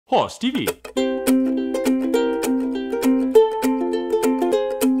Oh, Stevie.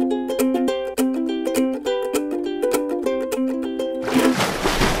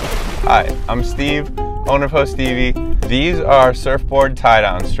 Hi, I'm Steve, owner of Stevie. These are surfboard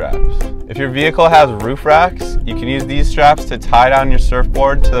tie-down straps. If your vehicle has roof racks, you can use these straps to tie down your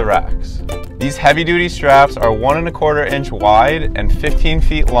surfboard to the racks. These heavy-duty straps are 1 1/4 inch wide and 15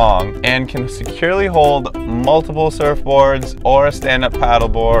 feet long and can securely hold multiple surfboards or a stand-up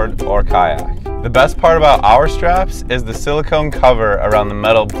paddleboard or kayak. The best part about our straps is the silicone cover around the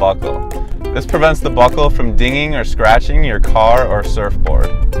metal buckle. This prevents the buckle from dinging or scratching your car or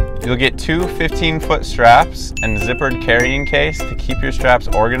surfboard. You'll get 2 15-foot straps and zippered carrying case to keep your straps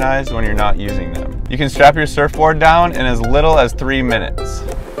organized when you're not using them. You can strap your surfboard down in as little as 3 minutes.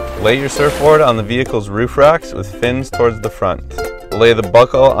 Lay your surfboard on the vehicle's roof racks with fins towards the front. Lay the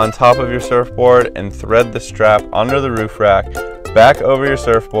buckle on top of your surfboard and thread the strap under the roof rack, back over your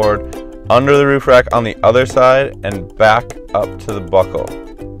surfboard, under the roof rack on the other side, and back up to the buckle.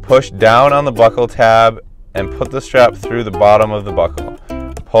 Push down on the buckle tab and put the strap through the bottom of the buckle.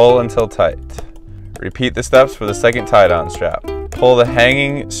 Pull until tight. Repeat the steps for the second tie-down strap. Pull the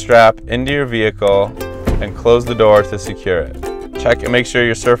hanging strap into your vehicle and close the door to secure it. Check and make sure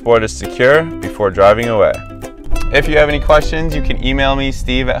your surfboard is secure before driving away. If you have any questions, you can email me,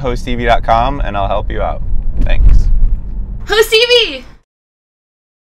 steve@hostevie.com, and I'll help you out. Thanks. Ho Stevie!